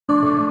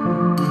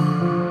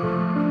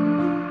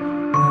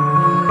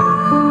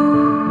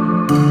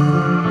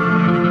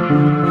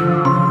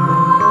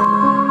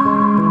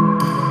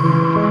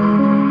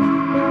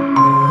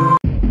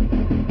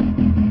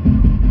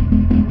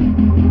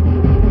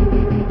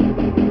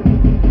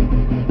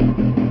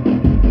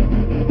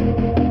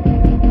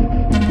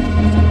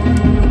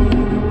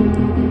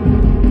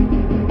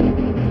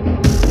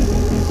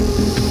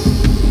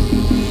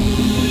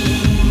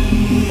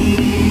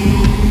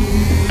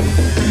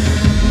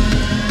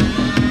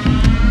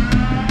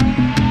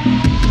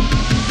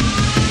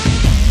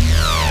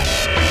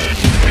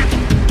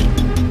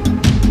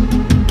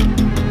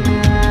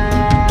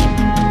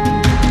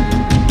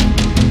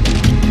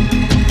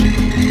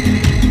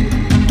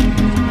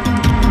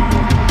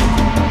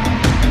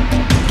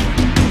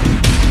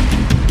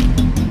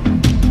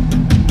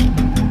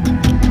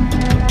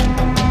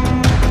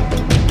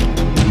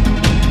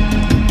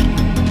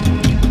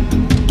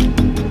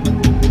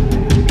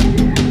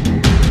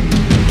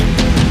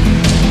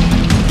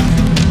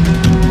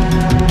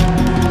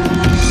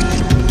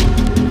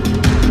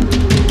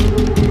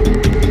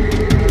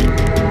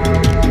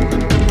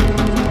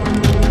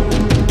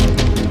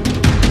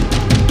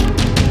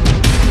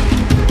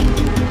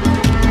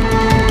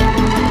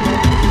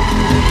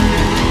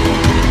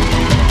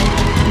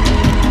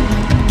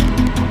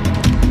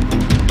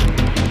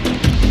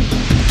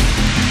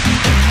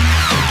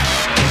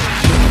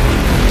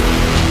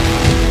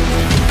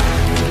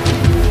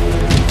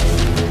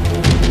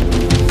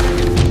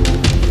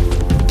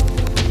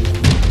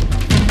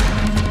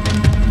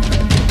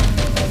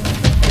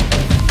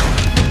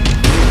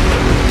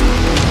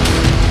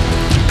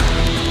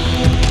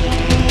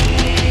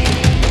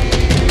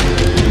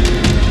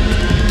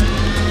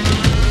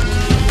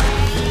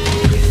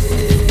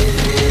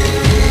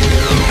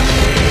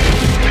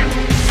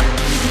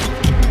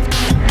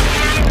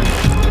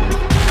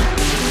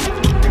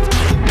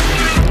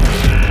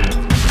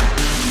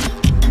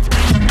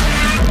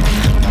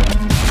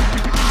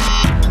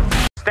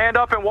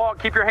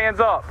hands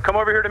up. Come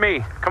over here to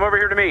me. Come over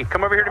here to me.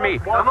 Come over here to me.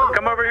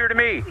 Come over here to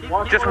me.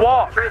 Just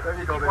walk.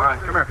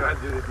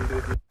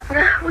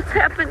 What's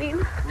happening?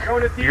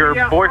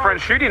 Your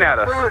boyfriend's shooting at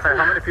us. Hey,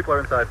 how many people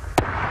are inside?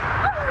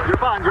 You're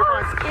fine, you're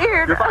fine. I'm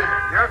scared. You're fine.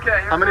 You're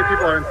okay. How many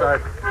people are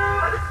inside?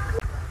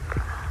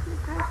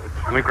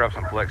 Let me grab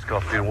some flex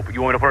cuffs, dude.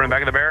 You want me to put her in the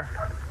back of the bear?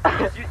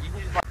 And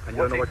you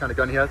don't know what kind of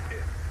gun he has?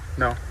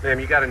 No. Ma'am,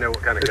 you gotta know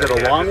what kind of gun he has.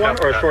 Is it a long one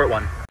or a short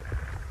one?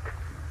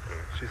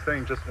 She's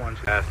saying just one.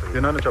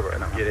 You're not in trouble right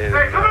now. Get in.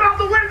 Hey, coming out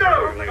the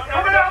window!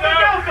 Coming out the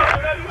Delta!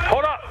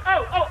 Hold up!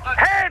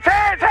 Hands,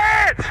 hands,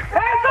 hands!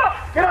 Hands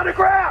up! Get on the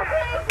ground!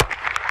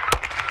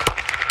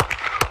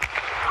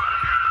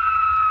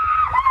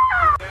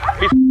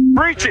 He's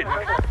reaching!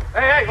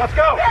 Hey, let's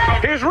go!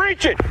 He's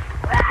reaching!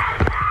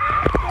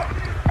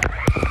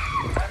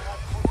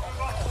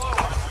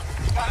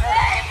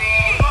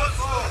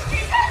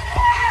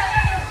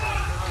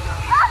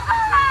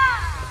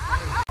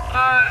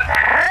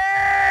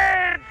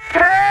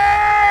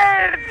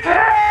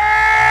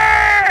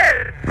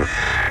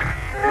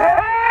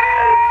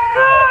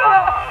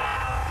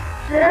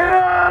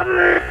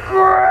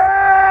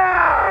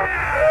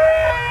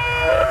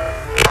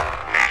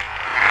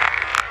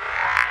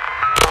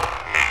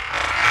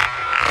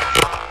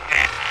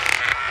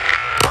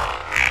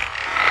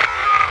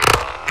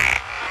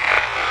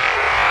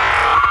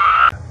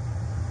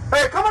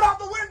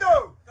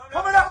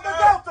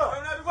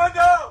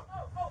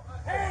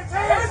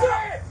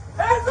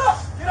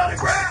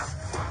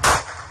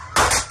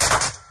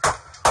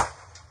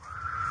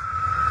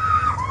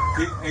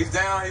 He's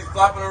down, he's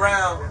flopping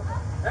around.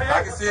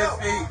 I can see his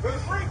feet. Hey,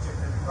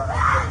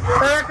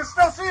 I can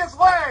still see his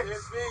legs.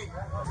 His feet.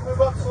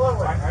 Move up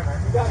slowly.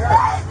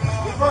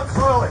 Move up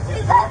slowly.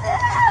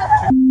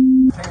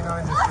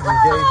 K9 just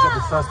engaged up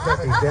the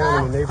suspect. He's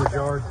down in the neighbor's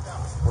yard.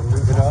 We're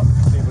moving up.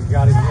 See if we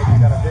got him. Maybe we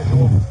got a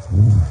visual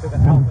to the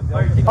Alpha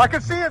Delta. I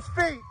can see his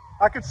feet.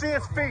 I can see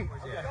his feet.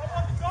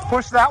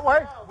 Push that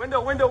way.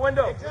 Window.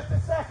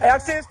 Hey, I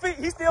see his feet.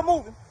 He's still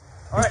moving.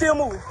 He's still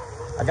moving.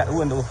 I got the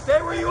window.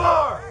 Stay where you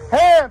are.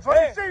 Hands.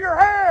 Let me see your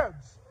hands.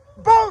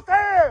 Both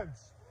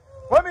hands.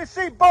 Let me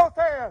see both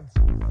hands.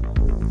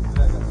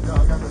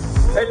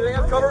 Hey, do they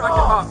have cover? I can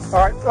hop. All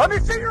right. Let me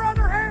see your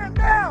other hand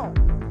now.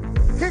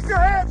 Keep your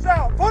hands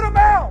out. Put them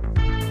out.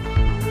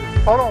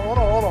 Hold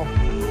on.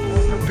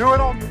 Do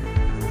it on.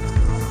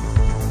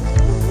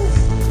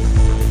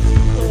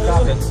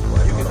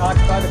 You can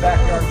occupy the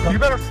backyard. You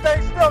better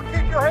stay still.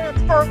 Keep your hands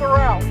further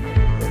out.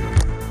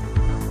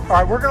 All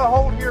right, we're going to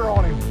hold here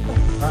on him.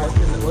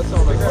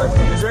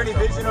 Is there any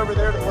vision over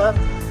there to the left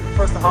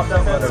for us to hop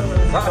that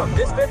fence?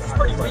 This fence is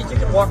pretty weak. You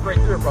can walk right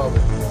through it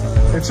probably.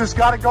 It's just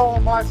got to go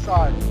on my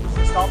side.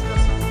 Stop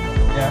this?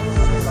 Yeah.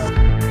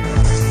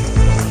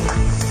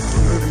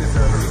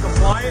 You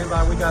compliant?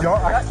 We got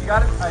it. You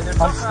got it? Right,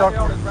 I'm stuck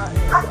here.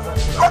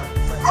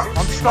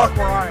 I'm stuck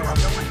where I am.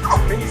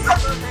 Can you see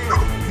those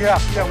hands?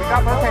 Yeah, we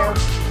got both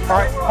hands. All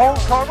right, hold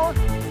cover.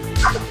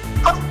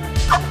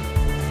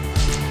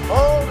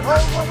 Hold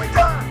what we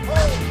got.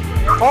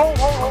 Hold.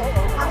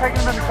 We're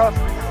taking him into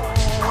custody.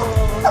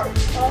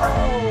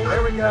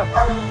 There we go.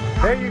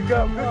 There you go.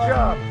 Good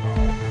job.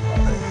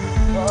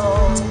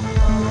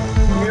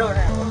 The other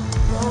hand.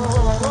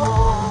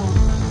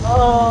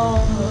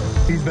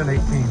 He's been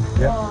 18.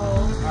 Yeah. All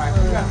right,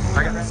 we got it. I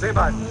got it. Say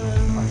bye.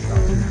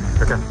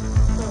 Okay.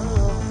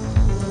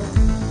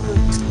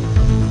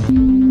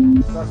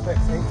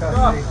 Suspects in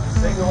custody.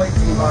 Single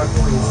 18 by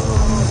police.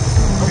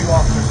 2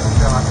 officers and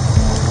shot.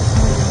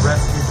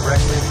 Rescued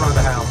directly in front of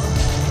the house.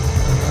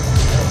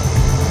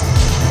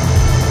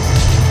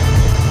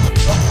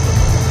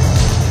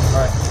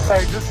 All right.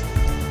 Hey, just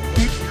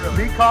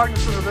be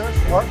cognizant of this.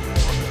 What?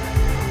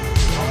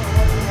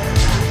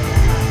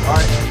 All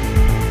right.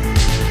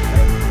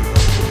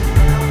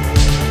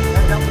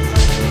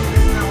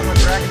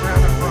 Dragging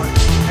around in front.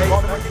 Hey,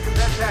 well, when you get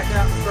that back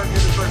out and start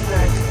doing the first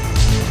aid.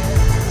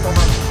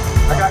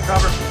 I got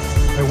cover.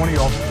 Hey, one of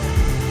y'all.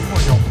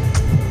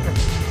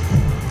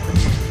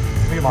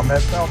 Look at my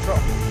med style truck.